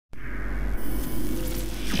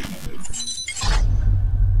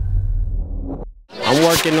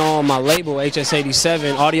working on my label,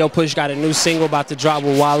 HS87. Audio Push got a new single about to drop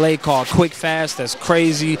with Wale called Quick Fast. That's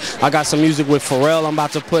crazy. I got some music with Pharrell I'm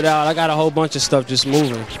about to put out. I got a whole bunch of stuff just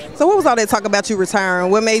moving. So what was all that talk about you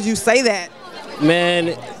retiring? What made you say that? Man,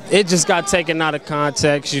 it just got taken out of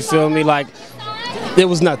context. You feel me? Like, it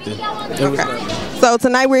was nothing. It was nothing. So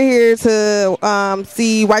tonight we're here to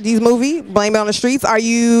see YG's movie, Blame It on the Streets. Are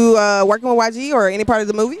you working with YG or any part of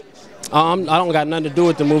the movie? I don't got nothing to do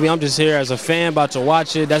with the movie. I'm just here as a fan, about to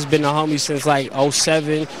watch it. That's been a homie since like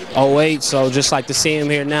 07, 08. So just like to see him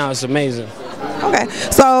here now, it's amazing. Okay,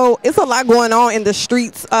 so it's a lot going on in the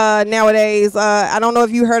streets nowadays. I don't know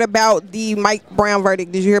if you heard about the Mike Brown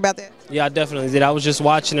verdict. Did you hear about that? Yeah, I definitely did. I was just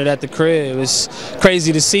watching it at the crib. It was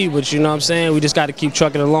crazy to see, but you know what I'm saying? We just got to keep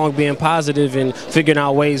trucking along, being positive and figuring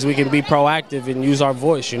out ways we can be proactive and use our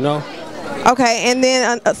voice, you know? Okay, and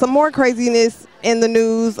then some more craziness in the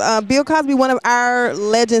news. Bill Cosby, one of our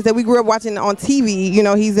legends that we grew up watching on TV, you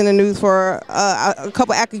know, he's in the news for a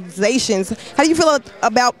couple accusations. How do you feel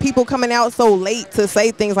about people coming out so late to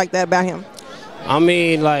say things like that about him? I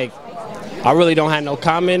mean, like, I really don't have no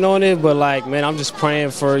comment on it, but like, man, I'm just praying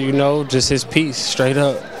for, you know, just his peace, straight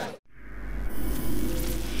up.